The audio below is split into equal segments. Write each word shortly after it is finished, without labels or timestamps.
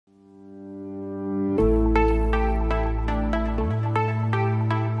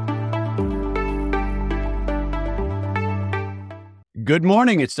Good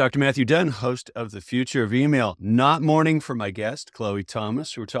morning. It's Dr. Matthew Dunn, host of The Future of Email. Not morning for my guest, Chloë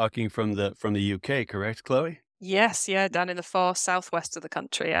Thomas. We're talking from the UK, correct, Chloë? Yes, yeah, down in the far southwest of the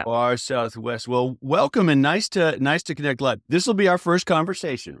country, yeah. Far southwest. Well, welcome and nice to connect live. This will be our first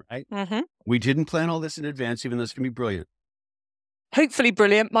conversation, right? Mm-hmm. We didn't plan all this in advance, even though it's going to be brilliant. Hopefully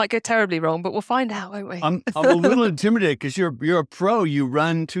brilliant, might go terribly wrong, but we'll find out, won't we? I'm a little intimidated because you're a pro. You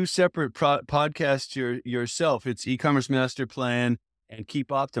run two separate podcasts yourself. It's eCommerce Masterplan and Keep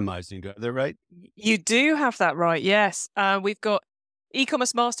Optimizing. Are they right? You do have that right, yes. We've got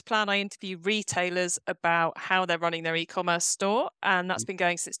eCommerce Masterplan. I interview retailers about how they're running their e-commerce store, and that's been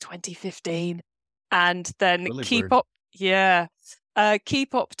going since 2015. And then Really Keep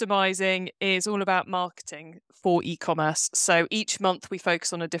Optimizing is all about marketing for e-commerce. So each month we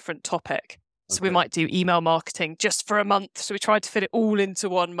focus on a different topic. So we might do email marketing just for a month. So we tried to fit it all into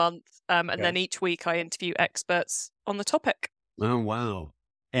 1 month. Then each week I interview experts on the topic. Oh, wow.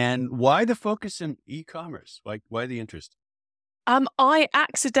 And why the focus in e-commerce? Why the interest? I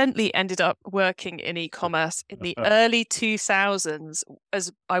accidentally ended up working in e-commerce in the early 2000s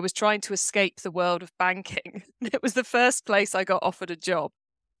as I was trying to escape the world of banking. It was the first place I got offered a job.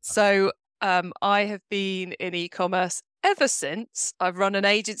 So I have been in e-commerce ever since. I've run an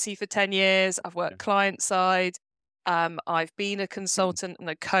agency for 10 years. I've worked client side. I've been a consultant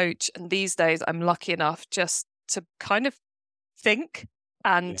and a coach. And these days I'm lucky enough just to kind of think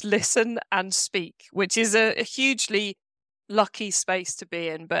and listen and speak, which is a hugely lucky space to be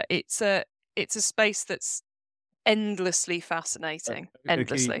in, but it's a space that's endlessly fascinating.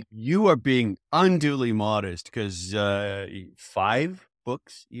 Endlessly. Okay, you are being unduly modest because 5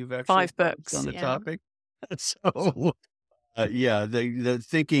 books you've actually 5 books on the topic. So the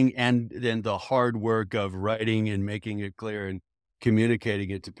thinking and then the hard work of writing and making it clear and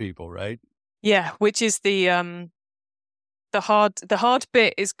communicating it to people, right? Yeah, which is the hard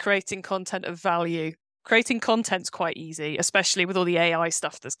bit is creating content of value. Creating content's quite easy, especially with all the AI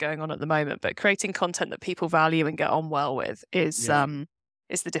stuff that's going on at the moment. But creating content that people value and get on well with is the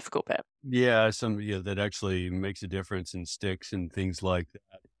difficult bit. Yeah, that actually makes a difference and sticks and things like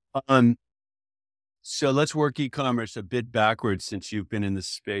that. So let's work e-commerce a bit backwards since you've been in this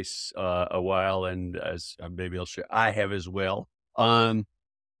space a while, and as maybe I'll share, I have as well.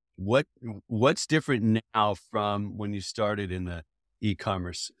 What's different now from when you started in the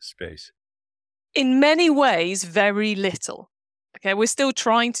e-commerce space? In many ways, very little. Okay, we're still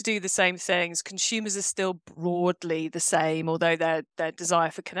trying to do the same things. Consumers are still broadly the same, although their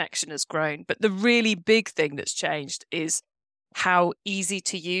desire for connection has grown. But the really big thing that's changed is how easy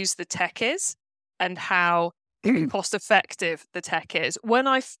to use the tech is and how cost effective the tech is.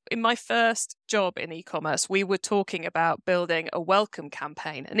 In my first job in e-commerce, we were talking about building a welcome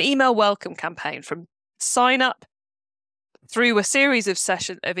campaign, an email welcome campaign from sign up through a series of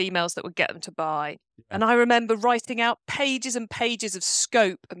emails that would get them to buy. And I remember writing out pages and pages of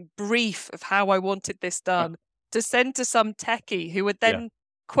scope and brief of how I wanted this done to send to some techie who would then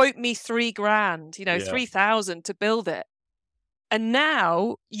quote me $3,000, 3,000 to build it. And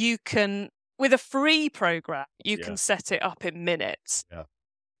now you can, with a free program, you can set it up in minutes. Yeah.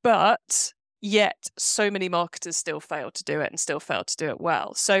 But yet so many marketers still fail to do it and still fail to do it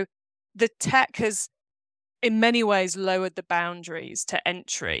well. So the tech has in many ways lowered the boundaries to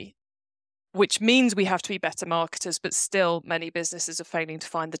entry, which means we have to be better marketers, but still many businesses are failing to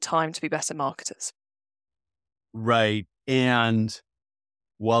find the time to be better marketers. Right. And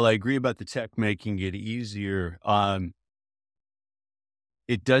while I agree about the tech making it easier,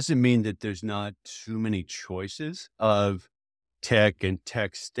 it doesn't mean that there's not too many choices of tech and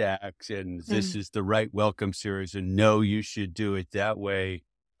tech stacks and this is the right welcome series and no, you should do it that way.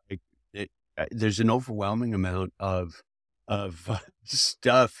 There's an overwhelming amount of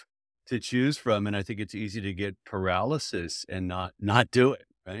stuff to choose from. And I think it's easy to get paralysis and not do it.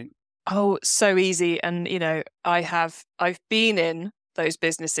 Right. Oh, so easy. And, I've been in those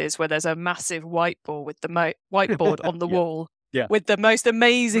businesses where there's a massive whiteboard with the whiteboard on the wall with the most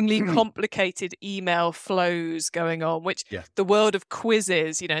amazingly complicated email flows going on, which the world of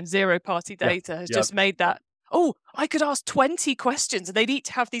quizzes, and zero party data has just made that. Oh, I could ask 20 questions and they'd each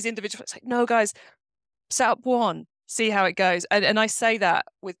have these individual. It's like, no, guys, set up one, see how it goes. And I say that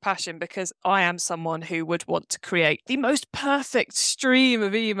with passion because I am someone who would want to create the most perfect stream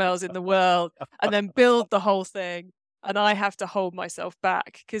of emails in the world and then build the whole thing. And I have to hold myself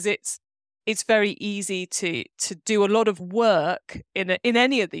back because it's very easy to do a lot of work in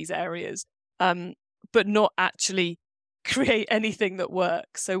any of these areas, but not actually create anything that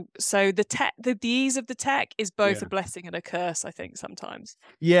works. So the tech, the ease of the tech is both a blessing and a curse, I think sometimes.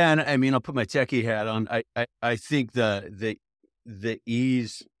 Yeah. And I mean, I'll put my techie hat on. I think the the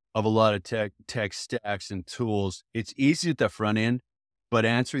ease of a lot of tech stacks and tools, it's easy at the front end, but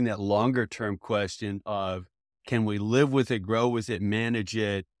answering that longer term question of, can we live with it, grow with it, manage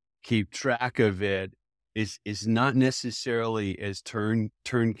it, keep track of it, is not necessarily as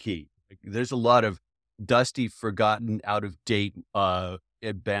turnkey. Like, there's a lot of dusty, forgotten, out of date,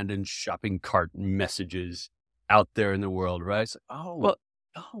 abandoned shopping cart messages out there in the world, right? It's like, Well,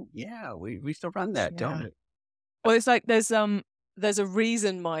 yeah, we still run that, don't yeah. we? Well, it's like there's a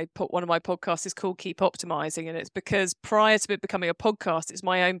reason one of my podcasts is called Keep Optimizing, and it's because prior to it becoming a podcast, it's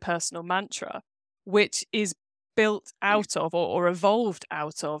my own personal mantra, which is built out of or evolved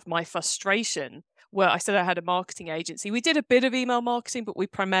out of my frustration. Where I said I had a marketing agency. We did a bit of email marketing, but we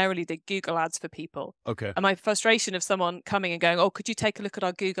primarily did Google ads for people. Okay. And my frustration of someone coming and going, "Oh, could you take a look at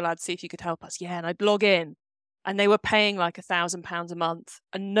our Google ads, see if you could help us?" Yeah, and I'd log in, and they were paying like £1,000 a month,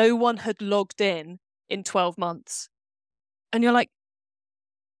 and no one had logged in 12 months. And you're like,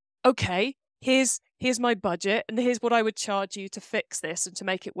 okay, here's my budget, and here's what I would charge you to fix this and to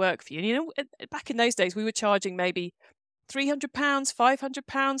make it work for you. And, you know, back in those days, we were charging maybe £300,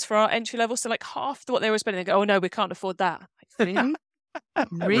 £500 for our entry level. So like half what they were spending. They go, "Oh no, we can't afford that." Like, really?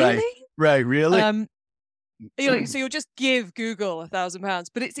 Really? Right. Really? So you'll just give Google £1,000,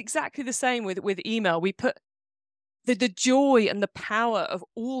 but it's exactly the same with email. We put the joy and the power of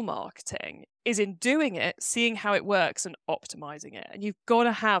all marketing is in doing it, seeing how it works and optimizing it. And you've got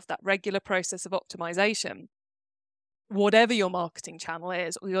to have that regular process of optimization, whatever your marketing channel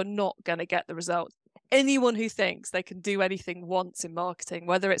is, or you're not going to get the results. Anyone who thinks they can do anything once in marketing,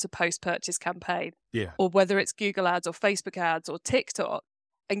 whether it's a post-purchase campaign, or whether it's Google ads or Facebook ads or TikTok,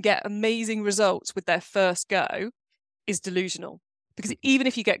 and get amazing results with their first go, is delusional. Because even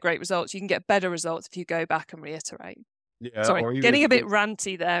if you get great results, you can get better results if you go back and reiterate. Yeah. Sorry, getting a bit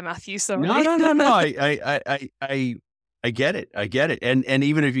ranty there, Matthew. Sorry. No. I get it. I get it. And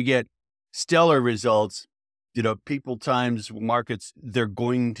even if you get stellar results, you know, people, times, markets, they're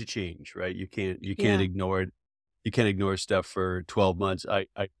going to change, right? You can't ignore it. You can't ignore stuff for 12 months.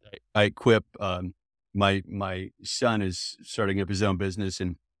 I quip, my son is starting up his own business,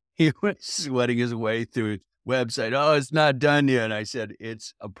 and he was sweating his way through website. "Oh, it's not done yet." And I said,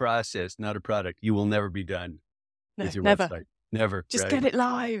 "It's a process, not a product. You will never be done with your website. Never. Just right? get it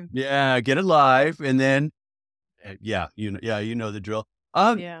live." Yeah, get it live, and then, you know the drill.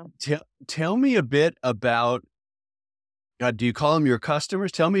 Tell me a bit about. Do you call them your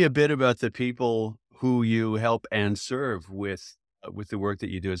customers? Tell me a bit about the people who you help and serve with the work that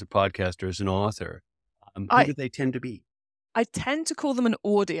you do as a podcaster, as an author. Who do they tend to be? I tend to call them an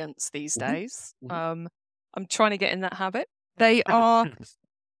audience these days. I'm trying to get in that habit. They are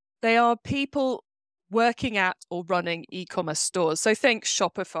people working at or running e-commerce stores. So think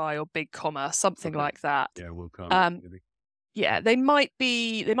Shopify or BigCommerce, something like that. Yeah, WooCommerce. Yeah, they might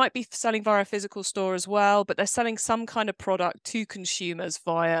be selling via a physical store as well, but they're selling some kind of product to consumers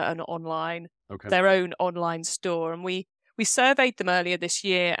via their own online store. And we surveyed them earlier this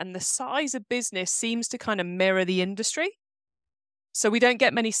year, and the size of business seems to kind of mirror the industry. So we don't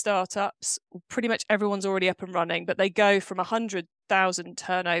get many startups. Pretty much everyone's already up and running, but they go from 100,000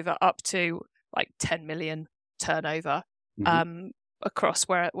 turnover up to like 10 million turnover across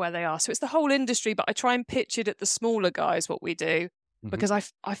where they are. So it's the whole industry, but I try and pitch it at the smaller guys, what we do, because I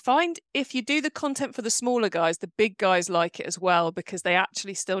find if you do the content for the smaller guys, the big guys like it as well, because they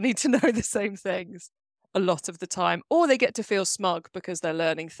actually still need to know the same things a lot of the time, or they get to feel smug because they're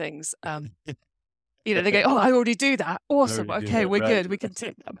learning things. You know, they go, "Oh, I already do that. Awesome. Okay, we're good. We can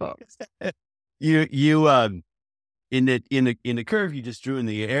tick that box." You in the curve you just drew in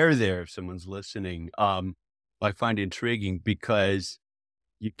the air there, if someone's listening, I find intriguing, because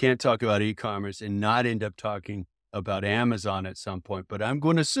you can't talk about e-commerce and not end up talking about Amazon at some point. But I'm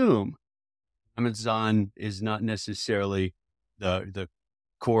going to assume Amazon is not necessarily the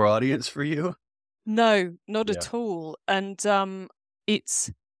core audience for you. No, not at all. And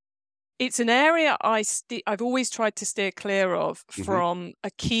it's an area I've always tried to steer clear of from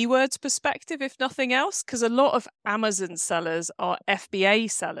a keywords perspective, if nothing else, because a lot of Amazon sellers are FBA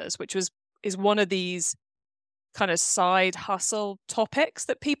sellers, which is one of these kind of side hustle topics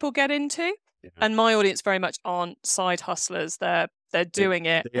that people get into. Yeah. And my audience very much aren't side hustlers. They're doing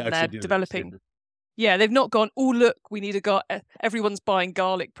it, and they're developing. Yeah, they've not gone, "Oh, look, we need everyone's buying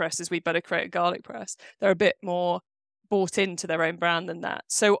garlic presses, we better create a garlic press." They're a bit more bought into their own brand than that.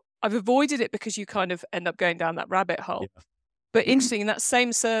 So I've avoided it because you kind of end up going down that rabbit hole. Yeah. But interesting, in that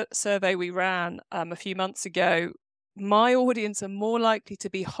same survey we ran a few months ago, my audience are more likely to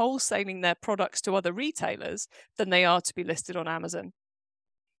be wholesaling their products to other retailers than they are to be listed on Amazon.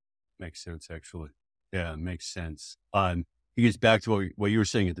 Makes sense, actually. Yeah, it makes sense. it gets back to what you were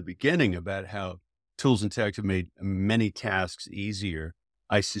saying at the beginning about how tools and tech have made many tasks easier.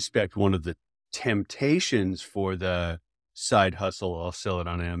 I suspect one of the temptations for the side hustle, I'll sell it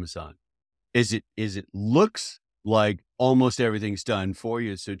on Amazon, is it looks like almost everything's done for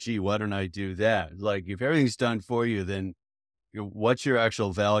you. So, gee, why don't I do that? Like, if everything's done for you, then what's your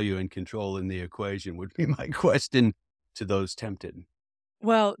actual value and control in the equation would be my question to those tempted.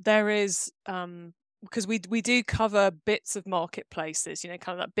 Well, there is, because we do cover bits of marketplaces, kind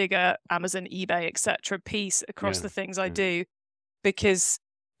of that bigger Amazon, eBay, etc. piece across Yeah. the things I do, because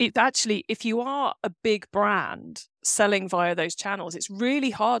it actually, if you are a big brand selling via those channels, it's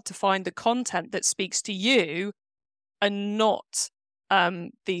really hard to find the content that speaks to you and not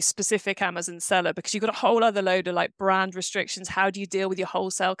the specific Amazon seller, because you've got a whole other load of like brand restrictions. How do you deal with your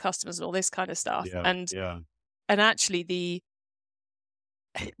wholesale customers and all this kind of stuff? Yeah. And actually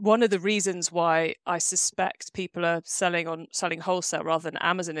one of the reasons why I suspect people are selling wholesale rather than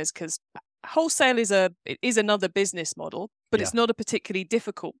Amazon is because wholesale is another business model, but it's not a particularly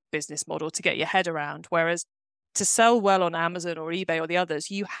difficult business model to get your head around. Whereas to sell well on Amazon or eBay or the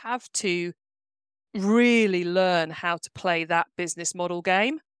others, you have to really learn how to play that business model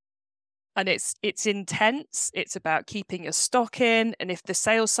game. And it's intense. It's about keeping your stock in. And if the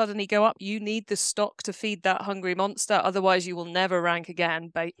sales suddenly go up, you need the stock to feed that hungry monster. Otherwise, you will never rank again.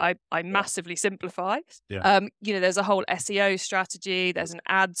 But I massively simplify. Yeah. There's a whole SEO strategy. There's an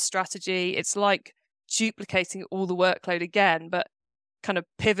ad strategy. It's like duplicating all the workload again, but kind of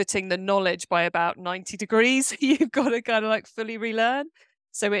pivoting the knowledge by about 90 degrees. You've got to kind of like fully relearn.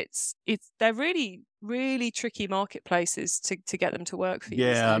 So they're really, really tricky marketplaces to get them to work for you.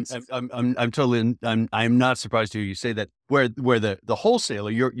 Yeah, I'm not surprised to hear you say that. Where the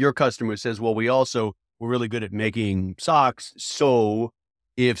wholesaler, your customer says, well, we're really good at making socks. So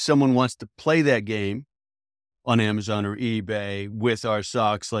if someone wants to play that game on Amazon or eBay with our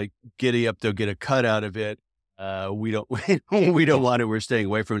socks, like giddy up, they'll get a cut out of it. We don't want it. We're staying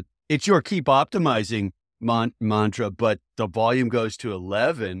away from it. It's your keep optimizing mantra, but the volume goes to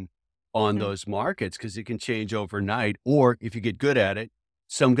 11 on those markets because it can change overnight. Or if you get good at it,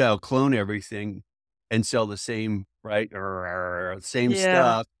 some guy will clone everything and sell the same, same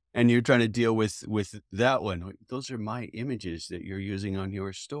stuff. And you're trying to deal with that one. Those are my images that you're using on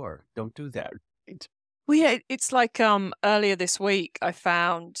your store. Don't do that. Well, yeah, it's like earlier this week, I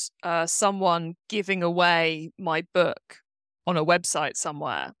found someone giving away my book on a website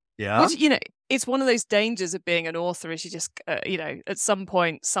somewhere. Yeah. Which, it's one of those dangers of being an author is you just, at some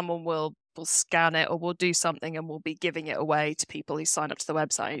point someone will scan it or will do something and will be giving it away to people who sign up to the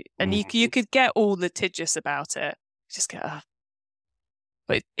website. And you could get all litigious about it. Just go,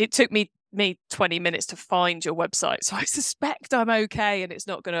 But it took me 20 minutes to find your website. So I suspect I'm okay and it's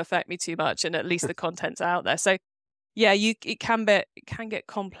not going to affect me too much. And at least the content's out there. So yeah, it can get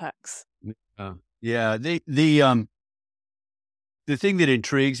complex. Yeah. The thing that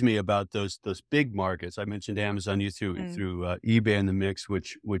intrigues me about those big markets, I mentioned Amazon, you threw eBay in the mix,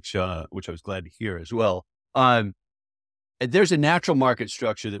 which I was glad to hear as well. There's a natural market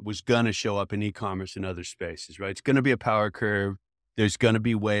structure that was going to show up in e-commerce and other spaces, right? It's going to be a power curve. There's going to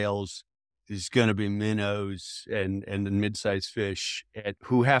be whales. There's going to be minnows and the mid-sized fish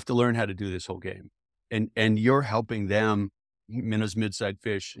who have to learn how to do this whole game. And you're helping them, minnows, mid-sized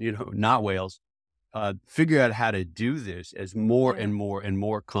fish, not whales, figure out how to do this as more and more and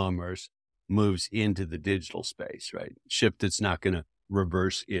more commerce moves into the digital space, right? Shift that's not going to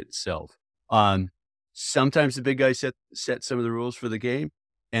reverse itself. Sometimes the big guys set some of the rules for the game,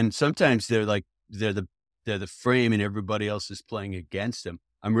 and sometimes they're the frame and everybody else is playing against them.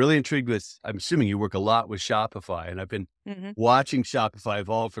 I'm really intrigued I'm assuming you work a lot with Shopify, and I've been watching Shopify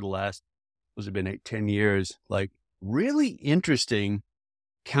evolve for the last, 10 years, like really interesting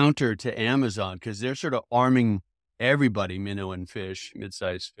counter to Amazon, because they're sort of arming everybody, minnow and fish,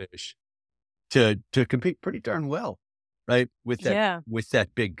 mid-sized fish, to compete pretty darn well, right? With that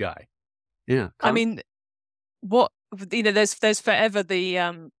big guy. Yeah. I mean, there's forever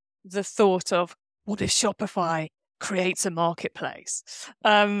the thought of, what if Shopify creates a marketplace?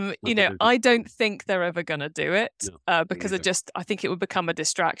 I don't think they're ever going to do it because I think it would become a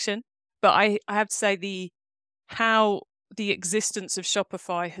distraction. But I have to say how the existence of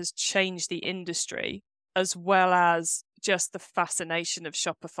Shopify has changed the industry, as well as just the fascination of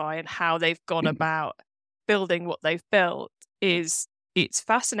Shopify and how they've gone about building what they've built it's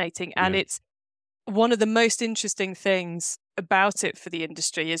fascinating. And it's one of the most interesting things about it for the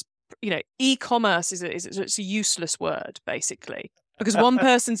industry is, e-commerce it's a useless word, basically, because one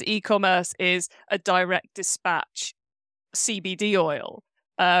person's e-commerce is a direct dispatch CBD oil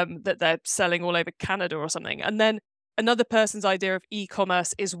that they're selling all over Canada or something. And then another person's idea of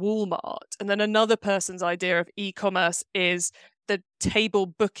e-commerce is Walmart, and then another person's idea of e-commerce is the table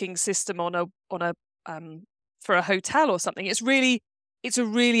booking system on a for a hotel or something. It's a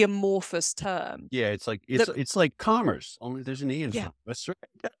really amorphous term. Yeah, it's like commerce, only there's an E in front. That's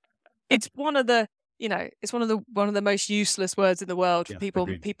right. It's one of the most useless words in the world for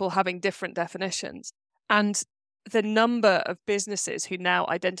people having different definitions. And the number of businesses who now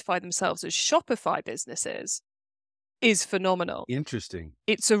identify themselves as Shopify businesses is phenomenal. Interesting.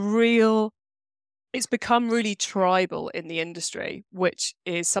 It's become really tribal in the industry, which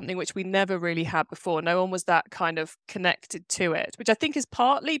is something which we never really had before. No one was that kind of connected to it, which I think is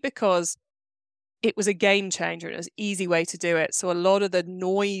partly because it was a game changer and it was an easy way to do it. So a lot of the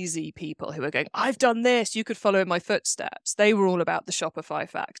noisy people who were going, I've done this, you could follow in my footsteps, they were all about the Shopify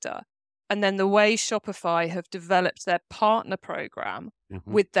factor. And then the way Shopify have developed their partner program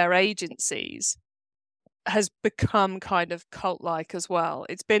with their agencies has become kind of cult-like as well.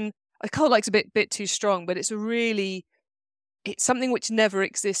 It's been, cult-like's a bit too strong, but it's something which never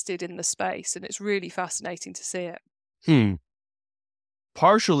existed in the space, and it's really fascinating to see it.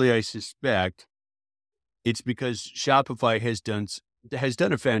 Partially, I suspect it's because Shopify has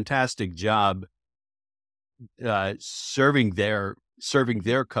done a fantastic job serving their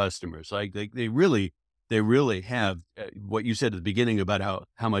customers. Like they really have what you said at the beginning about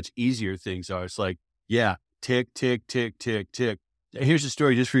how much easier things are. It's like, yeah, tick, tick, tick, tick, tick. Here's a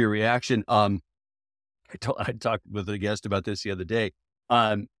story just for your reaction. I talked with a guest about this the other day.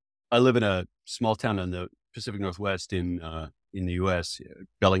 I live in a small town in the Pacific Northwest in the U.S.,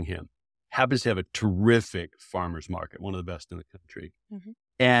 Bellingham. Happens to have a terrific farmer's market, one of the best in the country.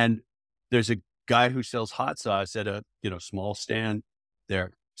 And there's a guy who sells hot sauce at a small stand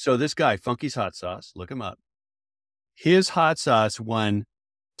there. So this guy, Funky's Hot Sauce, look him up. His hot sauce won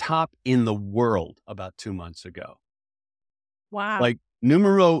top in the world about 2 months ago. Wow. Like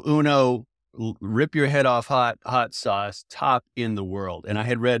numero uno, rip your head off hot sauce, top in the world. And I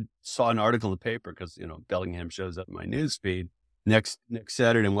had saw an article in the paper because, Bellingham shows up in my news feed. Next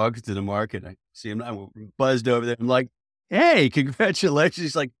Saturday, I'm walking to the market. I see him. I'm buzzed over there. I'm like, hey, congratulations.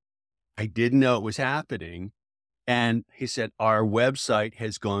 He's like, I didn't know it was happening. And he said, our website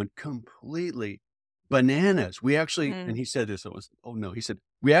has gone completely bananas. We actually, and he said this, he said,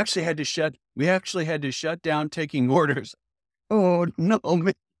 we actually had to shut down taking orders. Oh no,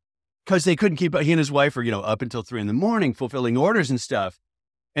 because they couldn't keep, he and his wife are, up until 3 a.m. fulfilling orders and stuff.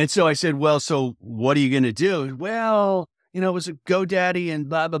 And so I said, well, so what are you going to do? Well, it was a GoDaddy and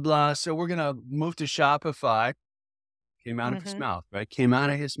blah, blah, blah. So we're going to move to Shopify. Came out of his mouth, right? Came out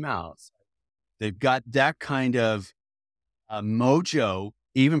of his mouth. They've got that kind of mojo,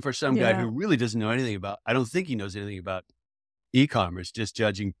 even for some guy who really doesn't know anything about, I don't think he knows anything about e-commerce, just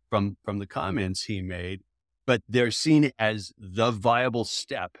judging from the comments he made. But they're seen as the viable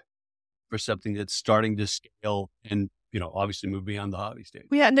step for something that's starting to scale and, obviously move beyond the hobby stage.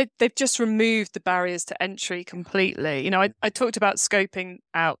 Well, yeah, and they've just removed the barriers to entry completely. I talked about scoping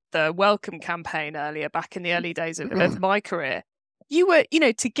out the welcome campaign earlier, back in the early days of my career. You were,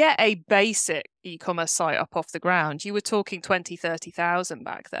 to get a basic e-commerce site up off the ground, you were talking 20, 30,000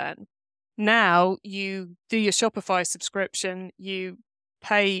 back then. Now you do your Shopify subscription, you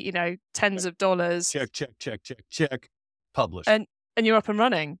pay, tens of dollars. Check. Publish. And you're up and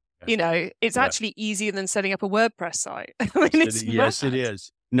running. It's actually easier than setting up a WordPress site. Yes, it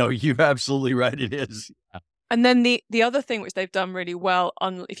is. No, you're absolutely right. It is. And then the other thing which they've done really well,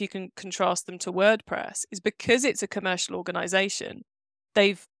 if you can contrast them to WordPress, is because it's a commercial organization,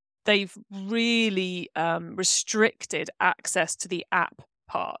 they've really restricted access to the app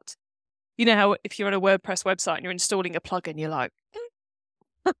part. You know how if you're on a WordPress website and you're installing a plugin, you're like,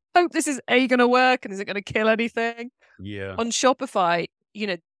 hope this is going to work and is it going to kill anything? Yeah. On Shopify,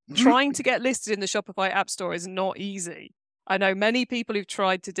 trying to get listed in the Shopify App Store is not easy. I know many people who've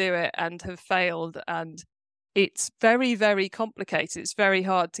tried to do it and have failed, and it's very, very complicated. It's very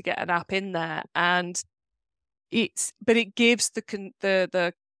hard to get an app in there, but it gives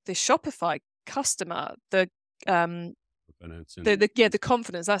the Shopify customer the confidence.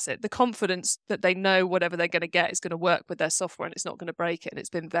 That's it. The confidence that they know whatever they're going to get is going to work with their software and it's not going to break it and it's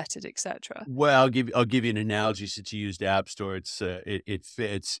been vetted, etc. Well, I'll give you an analogy since you used App Store. It's it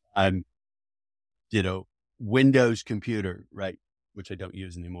fits. Windows computer, right? Which I don't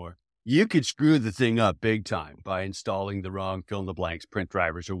use anymore. You could screw the thing up big time by installing the wrong fill in the blanks, print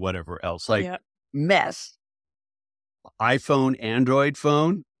drivers, or whatever else. Mess. iPhone, Android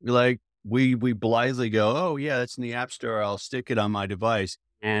phone, we blithely go, oh yeah, that's in the App Store. I'll stick it on my device.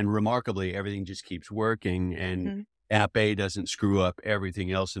 And remarkably, everything just keeps working and App A doesn't screw up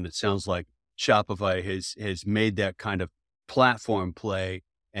everything else. And it sounds like Shopify has made that kind of platform play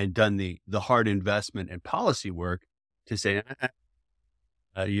and done the hard investment and policy work to say,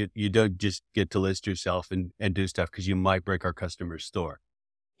 you don't just get to list yourself and do stuff because you might break our customer's store.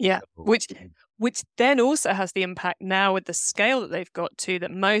 Yeah, So, which then also has the impact now with the scale that they've got to,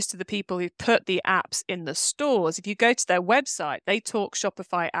 that most of the people who put the apps in the stores, if you go to their website, they talk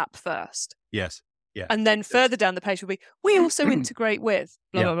Shopify app first. yes. Yeah. And then further down the page will be, we also integrate with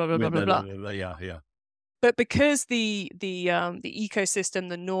blah, blah, blah, blah, blah, blah, blah. Yeah. But because the ecosystem,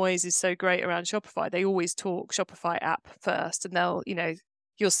 the noise is so great around Shopify, they always talk Shopify app first. And they'll,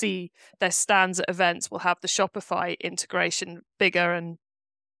 you'll see their stands at events will have the Shopify integration bigger and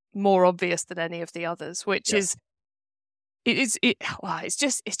more obvious than any of the others, which is it's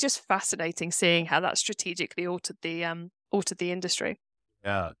just fascinating seeing how that strategically altered the industry.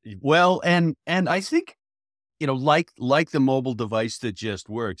 Yeah. Well, and I think, like the mobile device that just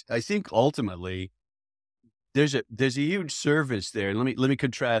works, I think ultimately there's a huge service there. Let me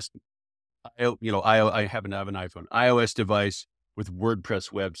contrast, I happen to have an iPhone, iOS device with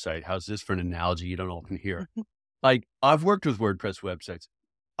WordPress website. How's this for an analogy you don't often hear? Like, I've worked with WordPress websites.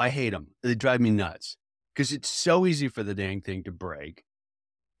 I hate them. They drive me nuts because it's so easy for the dang thing to break.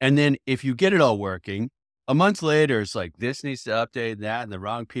 And then if you get it all working, a month later, it's like, this needs to update that and the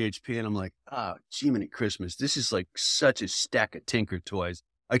wrong PHP. And I'm like, oh, Jiminy Christmas. This is like such a stack of Tinker toys.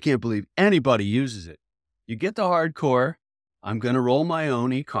 I can't believe anybody uses it. You get the hardcore, I'm going to roll my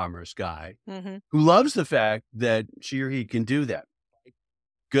own e-commerce guy who loves the fact that she or he can do that.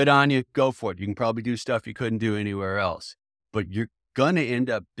 Good on you. Go for it. You can probably do stuff you couldn't do anywhere else. But you're going to end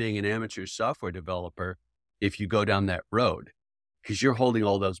up being an amateur software developer if you go down that road because you're holding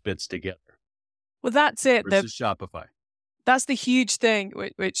all those bits together. Well, that's it. Versus Shopify. That's the huge thing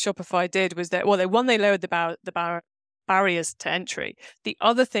which Shopify did was that, they lowered the barriers to entry. The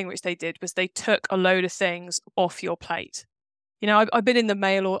other thing which they did was they took a load of things off your plate. I've been in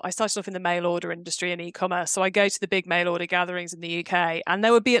the I started off in the mail order industry and e-commerce. So I go to the big mail order gatherings in the UK, and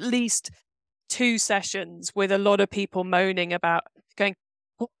there would be at least 2 sessions with a lot of people moaning about going,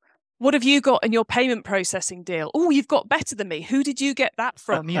 what have you got in your payment processing deal? Oh, you've got better than me. Who did you get that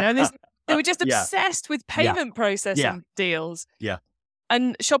from? They were just obsessed with payment processing deals. Yeah.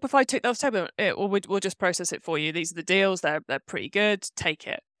 And Shopify took those table. We'll just process it for you. These are the deals. They're pretty good. Take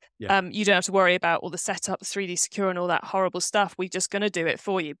it. Yeah. You don't have to worry about all the setup, the 3D Secure and all that horrible stuff. We're just going to do it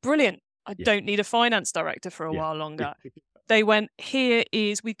for you. Brilliant. I don't need a finance director for a while longer. They went,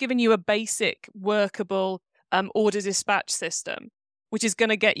 we've given you a basic workable order dispatch system, which is going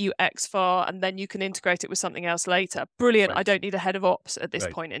to get you X far, and then you can integrate it with something else later. Brilliant. Right. I don't need a head of ops at this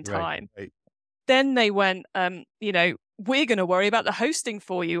point in time. Right. Then they went, we're going to worry about the hosting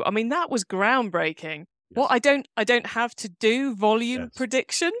for you. I mean, that was groundbreaking. Yes. Well, I don't have to do volume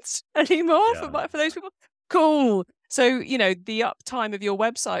predictions anymore for those people. Cool. So, the uptime of your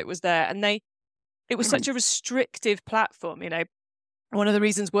website was there, and it was such a restrictive platform. One of the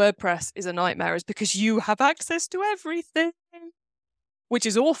reasons WordPress is a nightmare is because you have access to everything, which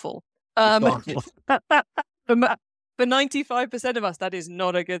is awful. For 95% of us, that is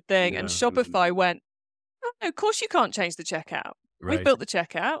not a good thing. And Shopify went, oh, no, of course you can't change the checkout. Right. We've built the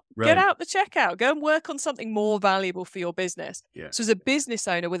checkout. Right. Get out the checkout. Go and work on something more valuable for your business. Yeah. So as a business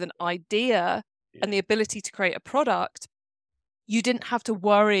owner with an idea and the ability to create a product, you didn't have to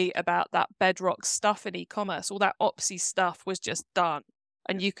worry about that bedrock stuff in e-commerce. All that opsy stuff was just done.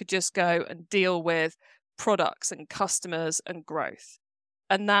 And you could just go and deal with products and customers and growth.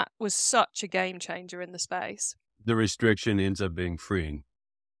 And that was such a game changer in the space. The restriction ends up being freeing.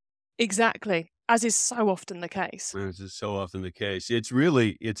 Exactly. As is so often the case. As is so often the case. It's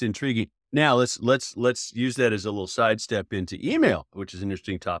intriguing. Now let's use that as a little sidestep into email, which is an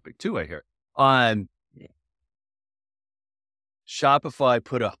interesting topic too, I hear. Shopify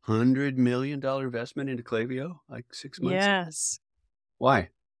put $100 million investment into Klaviyo like 6 months ago. Yes. Why?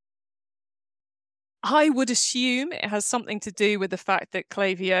 I would assume it has something to do with the fact that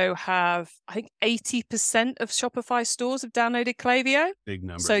Klaviyo have, I think 80% of Shopify stores have downloaded Klaviyo. Big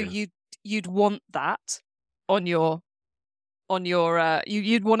number. So you'd want that on your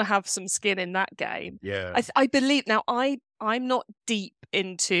you'd want to have some skin in that game. Yeah. I believe now I'm not deep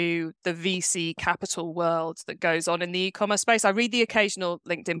into the VC capital world that goes on in the e-commerce space. I read the occasional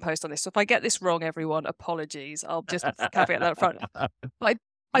LinkedIn post on this. So if I get this wrong, everyone, apologies. I'll just caveat that up front. But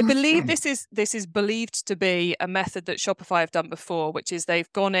I believe this is believed to be a method that Shopify have done before, which is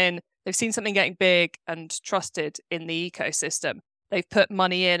they've gone in, they've seen something getting big and trusted in the ecosystem. They've put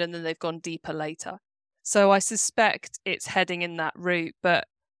money in and then they've gone deeper later. So I suspect it's heading in that route. But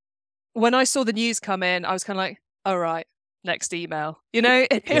when I saw the news come in, I was kind of like, all right, next email. It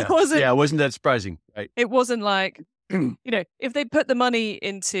Yeah. wasn't. Yeah, it wasn't that surprising, right? It wasn't like, if they put the money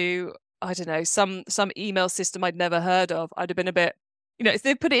into, I don't know, some email system I'd never heard of, I'd have been a bit, if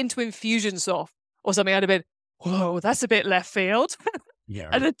they put it into Infusionsoft or something, I'd have been, whoa, that's a bit left field. Yeah.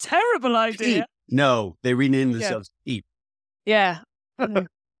 And a terrible idea. No, they renamed themselves Eep. Yeah.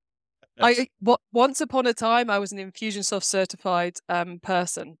 Once upon a time, I was an Infusionsoft certified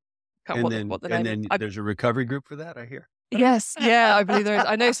person. What the name then there's a recovery group for that, I hear. Yes, yeah, I believe there is.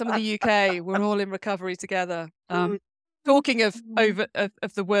 I know some of the UK. We're all in recovery together. Talking of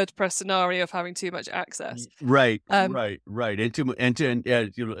the WordPress scenario of having too much access. Right. And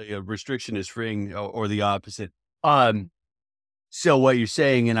restriction is freeing, or the opposite. So what you're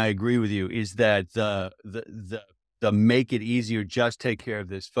saying, and I agree with you, is that the make it easier, just take care of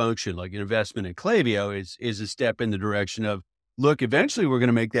this function, like an investment in Klaviyo, is a step in the direction of, look, eventually we're going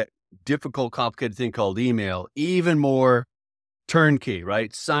to make that difficult, complicated thing called email even more turnkey,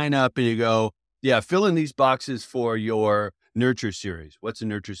 right? Sign up and you go, yeah, fill in these boxes for your nurture series. What's a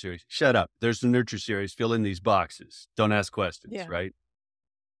nurture series? Shut up. There's the nurture series. Fill in these boxes. Don't ask questions, right?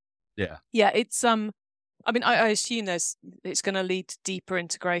 Yeah. Yeah, it's I assume it's going to lead to deeper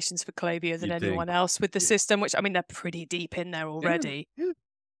integrations for Klaviyo than anyone else with the system, which, they're pretty deep in there already. Yeah.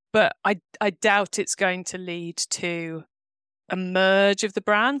 But I doubt it's going to lead to a merge of the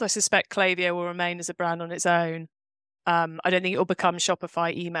brand. I suspect Klaviyo will remain as a brand on its own. I don't think it will become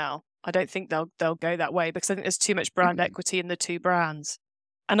Shopify email. I don't think they'll go that way, because I think there's too much brand equity in the two brands.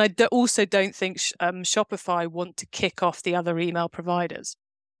 And I also don't think Shopify want to kick off the other email providers.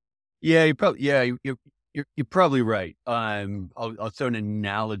 Yeah, you're probably right. I'll throw an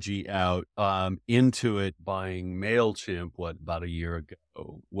analogy out. Intuit buying MailChimp, about a year ago,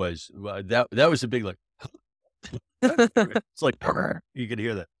 that was a big, like, it's like, you could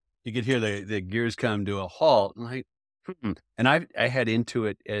hear that. You could hear the gears come to a halt. And I had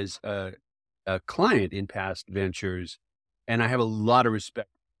Intuit as a client in past ventures, and I have a lot of respect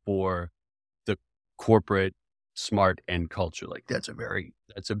for the corporate smart end culture. Like, that's a very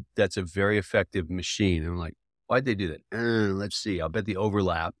effective machine. And I'm like, why'd they do that? Let's see. I'll bet the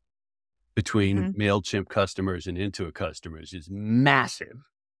overlap between MailChimp customers and Intuit customers is massive.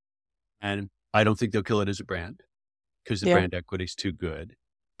 And I don't think they'll kill it as a brand, because the brand equity is too good.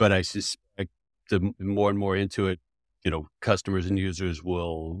 But I suspect the more and more Intuit, customers and users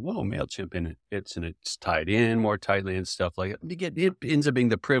will, MailChimp, and it's tied in more tightly and stuff like that. It ends up being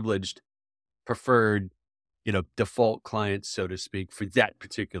the privileged, preferred, default client, so to speak, for that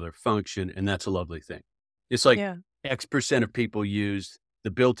particular function. And that's a lovely thing. It's like X% of people use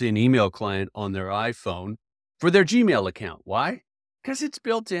the built-in email client on their iPhone for their Gmail account. Why? Because it's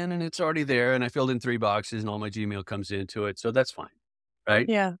built in and it's already there. And I filled in 3 boxes and all my Gmail comes into it. So that's fine. Right?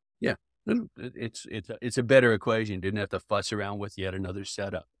 Yeah. Yeah. It's a better equation. Didn't have to fuss around with yet another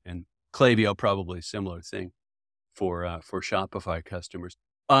setup. And Klaviyo, probably a similar thing for Shopify customers.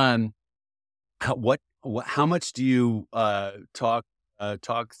 How much do you talk,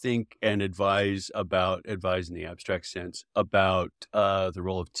 think, and advise in the abstract sense about the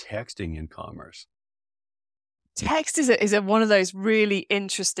role of texting in commerce? Text is one of those really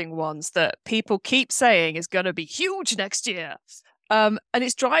interesting ones that people keep saying is going to be huge next year. And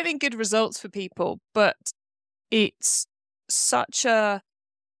it's driving good results for people, but it's such a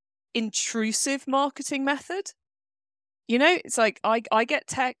intrusive marketing method. It's like I get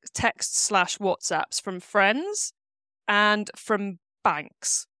text/WhatsApps from friends and from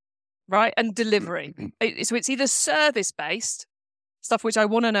banks, right? And delivery. So it's either service-based stuff, which I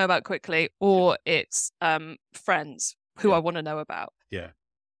want to know about quickly, or it's friends who I want to know about. Yeah.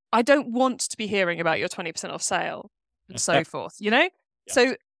 I don't want to be hearing about your 20% off sale and so forth, Yeah.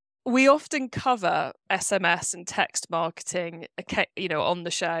 So we often cover SMS and text marketing, on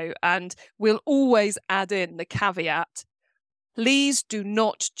the show, and we'll always add in the caveat: please do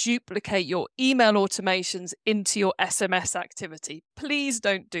not duplicate your email automations into your SMS activity. Please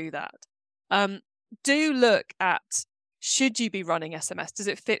don't do that. Do look at, should you be running SMS? Does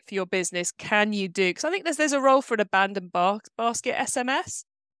it fit for your business? Can you do? Because I think there's a role for an abandoned basket SMS.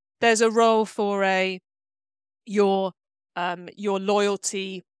 There's a role for your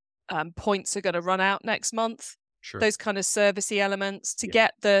loyalty points are going to run out next month. Sure. Those kind of servicey elements to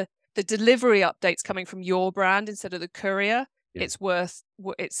get the delivery updates coming from your brand instead of the courier. Yeah.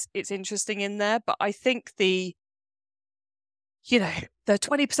 It's interesting in there, but I think the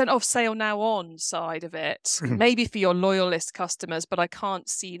 20% off sale now on side of it, maybe for your loyalist customers, but I can't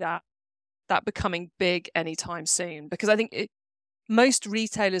see that becoming big anytime soon, because I think most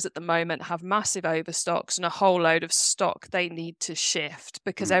retailers at the moment have massive overstocks and a whole load of stock they need to shift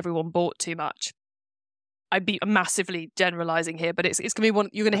because everyone bought too much. I'd be massively generalizing here, but it's going to be one,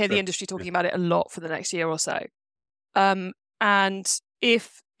 you're going to hear the industry talking about it a lot for the next year or so. And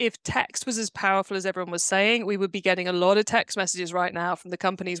if text was as powerful as everyone was saying, we would be getting a lot of text messages right now from the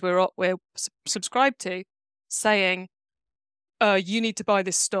companies we're subscribed to saying, you need to buy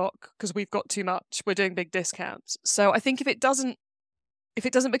this stock because we've got too much. We're doing big discounts. So I think if it doesn't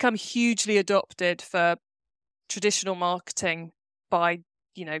become hugely adopted for traditional marketing by,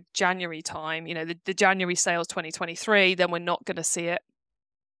 January time, the January sales 2023, then we're not going to see it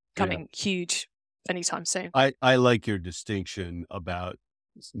coming huge anytime soon. I like your distinction about,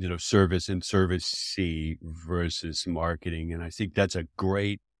 service and service C versus marketing. And I think that's a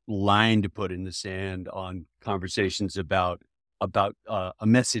great line to put in the sand on conversations about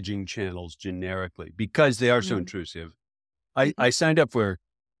messaging channels generically, because they are so intrusive. I signed up for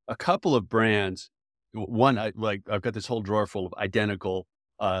a couple of brands. One, I've got this whole drawer full of identical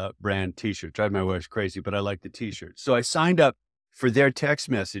brand t-shirts. Drive my wife crazy, but I like the t-shirts. So I signed up for their text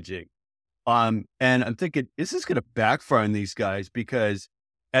messaging. And I'm thinking, this is going to backfire on these guys, because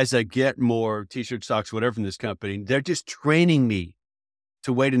as I get more t-shirt stocks, whatever from this company, they're just training me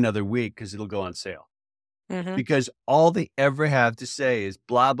to wait another week because it'll go on sale. Because all they ever have to say is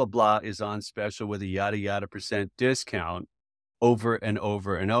blah, blah, blah is on special with a yada, yada % discount over and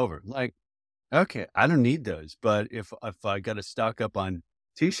over and over. Like, okay, I don't need those. But if I got to stock up on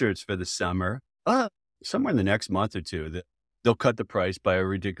t-shirts for the summer, somewhere in the next month or two, they'll cut the price by a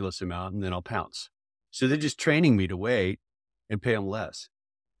ridiculous amount and then I'll pounce. So they're just training me to wait and pay them less.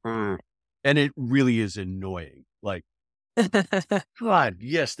 And it really is annoying. Like, God,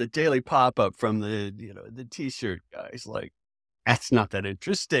 yes, the daily pop-up from the t-shirt guys, like, that's not that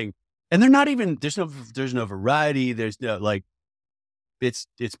interesting. And they're not even, there's no variety. There's no, like, it's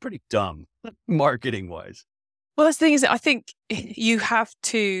pretty dumb marketing wise. Well, that's the thing is that I think you have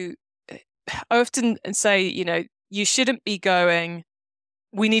to, I often say, you shouldn't be going,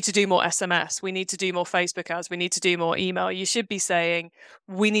 we need to do more SMS. We need to do more Facebook ads. We need to do more email. You should be saying,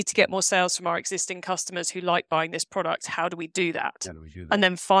 we need to get more sales from our existing customers who like buying this product. How do we do that? And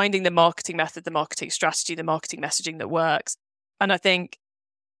then finding the marketing method, the marketing strategy, the marketing messaging that works. And I think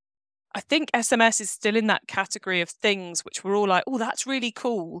SMS is still in that category of things which we're all like, oh, that's really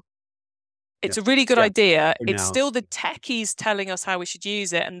cool. It's a really good idea. It's still the techies telling us how we should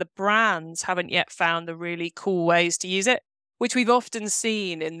use it. And the brands haven't yet found the really cool ways to use it, which we've often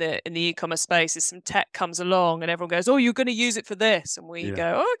seen in the e-commerce space. Is some tech comes along and everyone goes, oh, you're going to use it for this. And we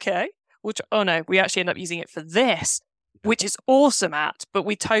go, oh, okay. Which, oh no, we actually end up using it for this, which is awesome but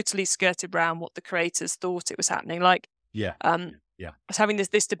we totally skirted around what the creators thought it was happening. Like, I was having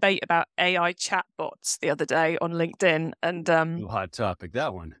this debate about AI chatbots the other day on LinkedIn, and hot topic,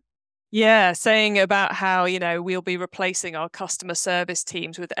 that one. Yeah, saying about how, we'll be replacing our customer service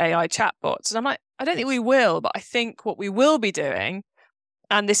teams with AI chatbots. And I'm like, I don't think we will, but I think what we will be doing,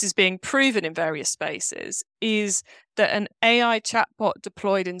 and this is being proven in various spaces, is that an AI chatbot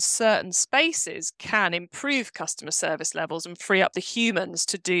deployed in certain spaces can improve customer service levels and free up the humans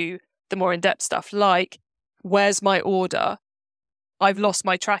to do the more in-depth stuff, like, where's my order? I've lost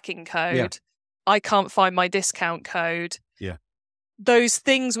my tracking code. I can't find my discount code. Those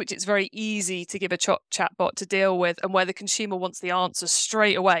things which it's very easy to give a chatbot to deal with, and where the consumer wants the answer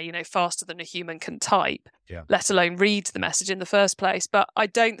straight away, faster than a human can type, let alone read the message in the first place. But I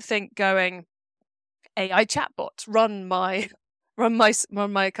don't think going AI chatbots run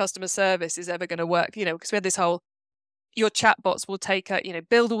my customer service is ever going to work, because we had this whole, your chatbots will take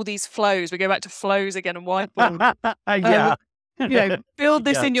build all these flows. We go back to flows again and whiteboard. Build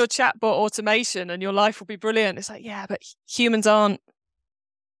this in your chatbot automation and your life will be brilliant. It's like, but humans aren't.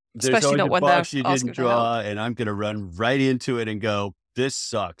 Especially not when box you didn't draw, and I'm going to run right into it and go, this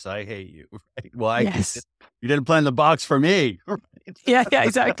sucks. I hate you. Right? Why? You didn't plan the box for me. Yeah,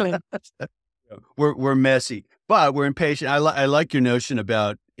 exactly. We're messy, but we're impatient. I like your notion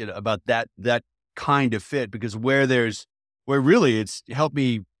about that kind of fit, because where really it's help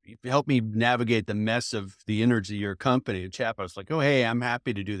me navigate the mess of the innards of your company. A chat, I was like, oh, hey, I'm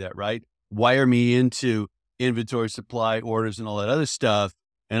happy to do that. Right. Wire me into inventory, supply, orders, and all that other stuff.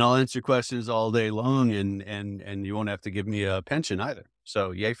 And I'll answer questions all day long, and you won't have to give me a pension either.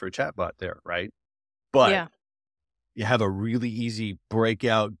 So yay for a chatbot there, right? But you have a really easy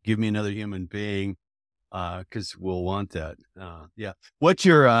breakout, give me another human being, because we'll want that. What's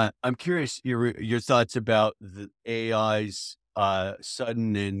your, I'm curious, your thoughts about the AI's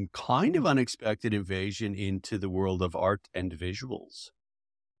sudden and kind of unexpected invasion into the world of art and visuals?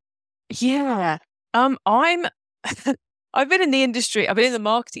 Yeah. I've been in the industry. I've been in the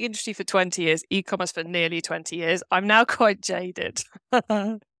marketing industry for 20 years, e-commerce for nearly 20 years. I'm now quite jaded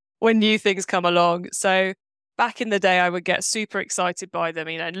when new things come along. So back in the day, I would get super excited by them,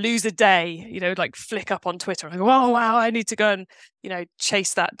 and lose a day, like flick up on Twitter. I go, oh, wow, I need to go and,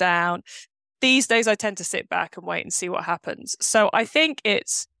 chase that down. These days, I tend to sit back and wait and see what happens. So I think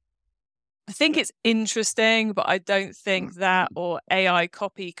it's interesting, but I don't think that or AI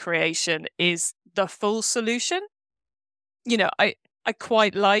copy creation is the full solution. I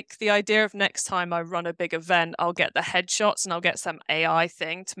quite like the idea of next time I run a big event, I'll get the headshots and I'll get some AI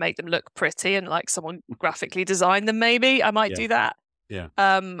thing to make them look pretty and like someone graphically designed them. Maybe I might do that. Yeah.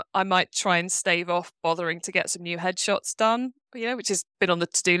 I might try and stave off bothering to get some new headshots done, which has been on the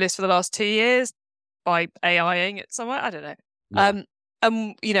to-do list for the last 2 years by AIing it somewhere. I don't know. Yeah.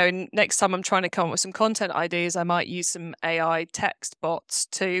 Next time I'm trying to come up with some content ideas, I might use some AI text bots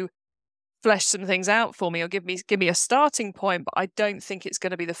to flesh some things out for me or give me a starting point, but I don't think it's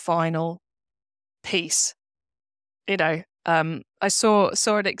going to be the final piece. I saw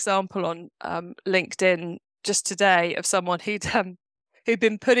an example on LinkedIn just today of someone who'd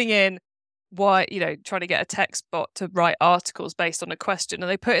been putting in trying to get a text bot to write articles based on a question, and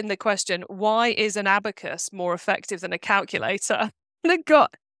they put in the question, why is an abacus more effective than a calculator? And it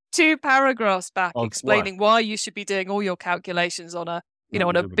got 2 paragraphs back explaining why you should be doing all your calculations on a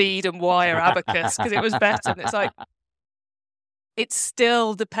bead and wire abacus because it was better. And it's like, it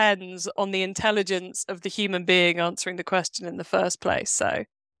still depends on the intelligence of the human being answering the question in the first place. So,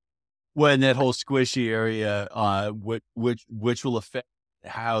 well, and that whole squishy area, which will affect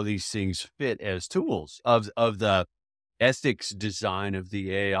how these things fit as tools of the ethics design of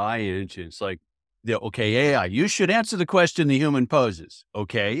the AI engines. Like, AI, you should answer the question the human poses.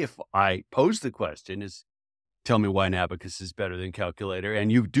 Okay, if I pose the question tell me why an abacus is better than calculator,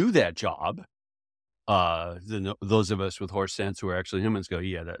 and you do that job. Then those of us with horse sense who are actually humans go,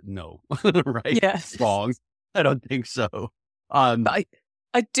 no, right? Yes. Wrong. I don't think so. But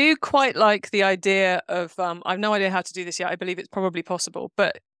I do quite like the idea of, I have no idea how to do this yet. I believe it's probably possible,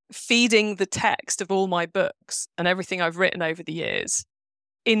 but feeding the text of all my books and everything I've written over the years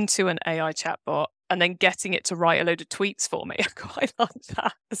into an AI chatbot and then getting it to write a load of tweets for me. I quite like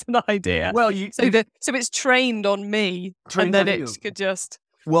that as an idea. Well, so it's trained on me, and then it could just.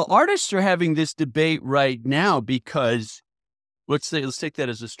 Well, artists are having this debate right now because let's take that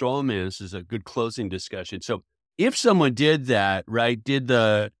as a straw man. This is a good closing discussion. So if someone did that, right, did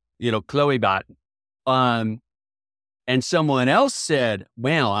the Chloe bot, and someone else said,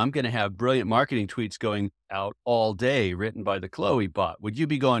 well, I'm going to have brilliant marketing tweets going out all day written by the Chloe bot, would you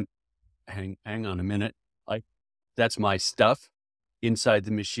be going, hang on a minute, like, that's my stuff inside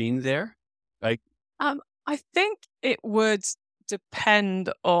the machine there? Like, I think it would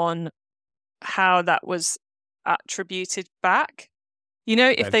depend on how that was attributed back.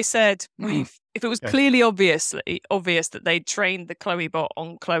 If they said, if it was clearly obvious that they trained the Chloe bot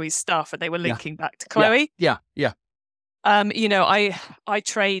on Chloe's stuff and they were linking back to Chloe. Yeah. I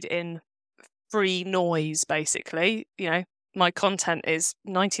trade in free noise, basically. My content is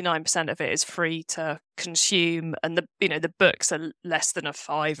 99% of it is free to consume, and the books are less than a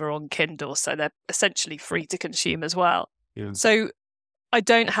 $5 on Kindle, so they're essentially free to consume as well. Yeah. So I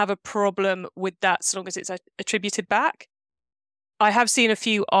don't have a problem with that so long as it's attributed back. I have seen a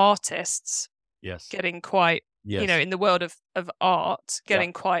few artists getting quite, in the world of art,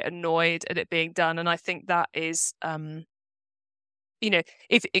 getting quite annoyed at it being done, and I think that is,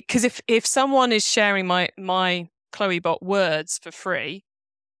 if someone is sharing my Chloe bot words for free,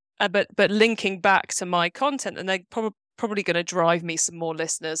 but linking back to my content, and they're probably going to drive me some more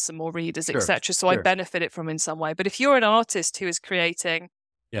listeners, some more readers, etc. So I benefit it from in some way. But if you're an artist who is creating,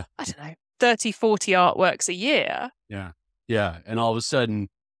 I don't know, 30, 40 artworks a year. Yeah. And all of a sudden,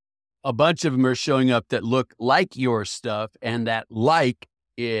 a bunch of them are showing up that look like your stuff, and that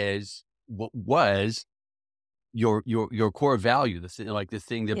is what was your core value, the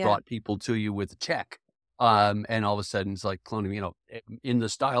thing that brought people to you with a check. And all of a sudden it's like cloning, in the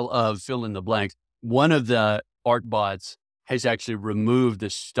style of fill in the blanks. One of the art bots has actually removed the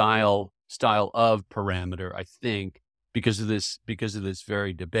style of parameter, I think, because of this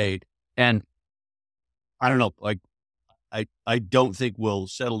very debate. And I don't know, like, I don't think we'll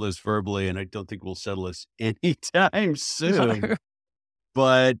settle this verbally, and I don't think we'll settle this anytime soon. No.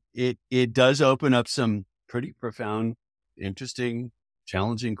 But it does open up some pretty profound, interesting,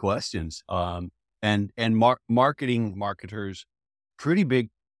 challenging questions. And marketers, pretty big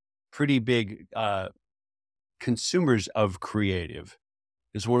consumers of creative.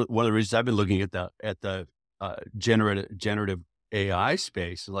 Is one of the reasons I've been looking at the generative AI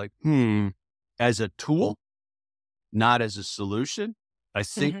space. Like, as a tool, not as a solution. I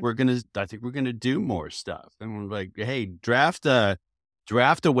think we're gonna do more stuff. And we're like, hey, draft a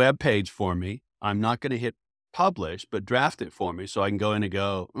web page for me. I'm not going to hit publish, but draft it for me so I can go in and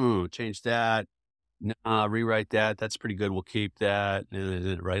go, change that, rewrite that. That's pretty good. We'll keep that.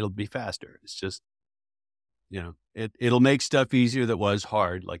 Right. It'll be faster. It's just, it'll make stuff easier that was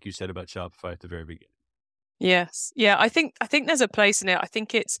hard, like you said about Shopify at the very beginning. Yes. Yeah. I think there's a place in it. I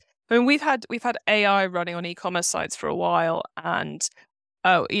think we've had AI running on e-commerce sites for a while, and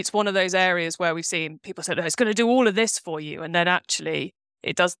it's one of those areas where we've seen people say, it's going to do all of this for you. And then actually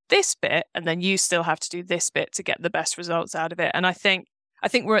it does this bit, and then you still have to do this bit to get the best results out of it. And I think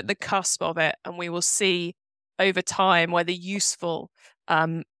we're at the cusp of it, and we will see over time where the useful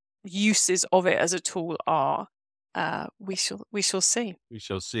uses of it as a tool are. We shall see. We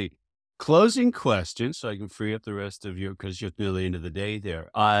shall see. Closing question, so I can free up the rest of you, because you're nearly into the day there.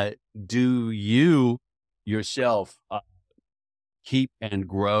 Do you yourself keep and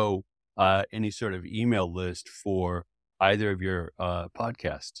grow any sort of email list for either of your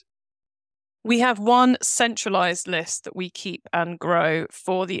podcasts? We have one centralized list that we keep and grow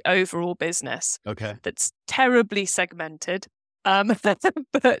for the overall business. Okay. That's terribly segmented. But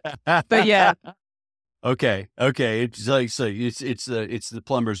yeah. Okay. It's like, so it's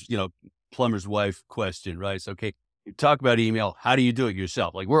the plumber's wife question, right? So, okay, you talk about email. How do you do it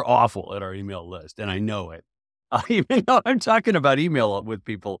yourself? Like, we're awful at our email list, and I know it. Even though I'm talking about email with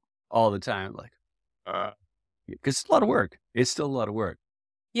people all the time, like, because it's a lot of work. It's still a lot of work.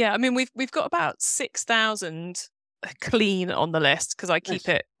 Yeah, I mean, we've got about 6,000 clean on the list because I keep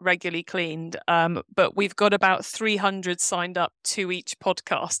it regularly cleaned. But we've got about 300 signed up to each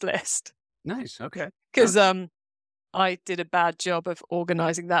podcast list. Nice. Okay. Because I did a bad job of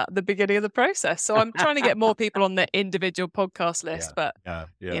organizing that at the beginning of the process. So I'm trying to get more people on the individual podcast list.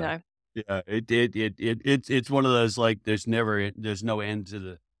 It's one of those, like, there's no end to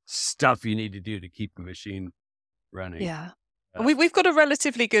the stuff you need to do to keep the machine running. Yeah. We've got a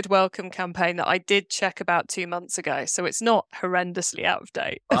relatively good welcome campaign that I did check about 2 months ago, so it's not horrendously out of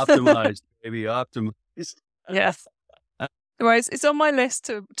date. Optimized, baby, optimized. Yes. Whereas it's on my list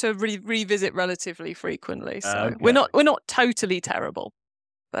to revisit relatively frequently. So Okay. we're not totally terrible,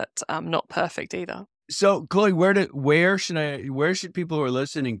 but not perfect either. So, Chloë, where should people who are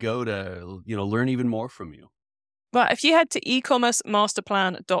listening go to learn even more from you? Well, if you head to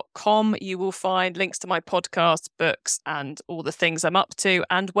eCommercemasterplan.com, you will find links to my podcast, books, and all the things I'm up to,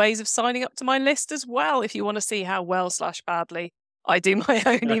 and ways of signing up to my list as well, if you want to see how well/badly I do my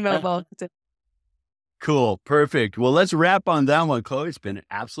own email marketing. Cool. Perfect. Well, let's wrap on that one, Chloë. It's been an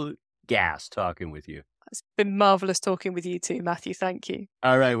absolute gas talking with you. It's been marvelous talking with you too, Matthew. Thank you.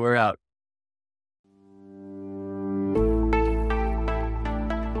 All right, we're out.